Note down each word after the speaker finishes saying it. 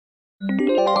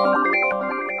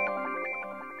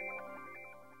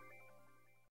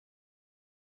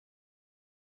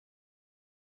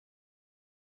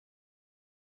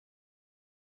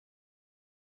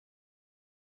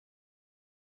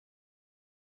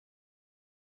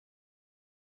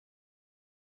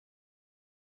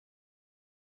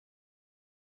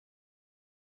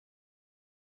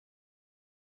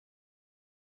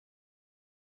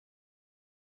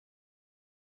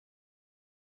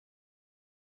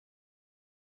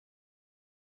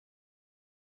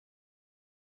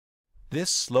This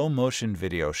slow-motion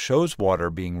video shows water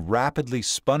being rapidly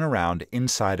spun around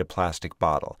inside a plastic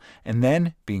bottle, and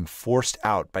then being forced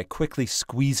out by quickly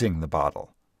squeezing the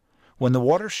bottle. When the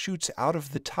water shoots out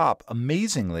of the top,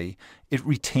 amazingly, it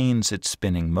retains its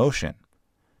spinning motion.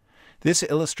 This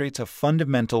illustrates a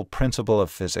fundamental principle of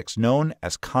physics known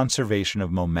as conservation of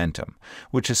momentum,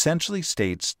 which essentially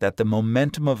states that the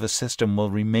momentum of a system will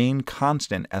remain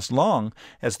constant as long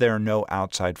as there are no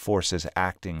outside forces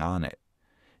acting on it.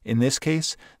 In this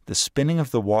case, the spinning of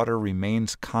the water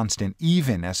remains constant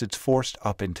even as it's forced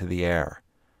up into the air.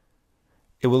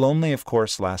 It will only, of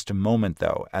course, last a moment,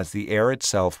 though, as the air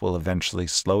itself will eventually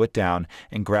slow it down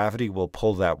and gravity will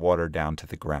pull that water down to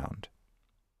the ground.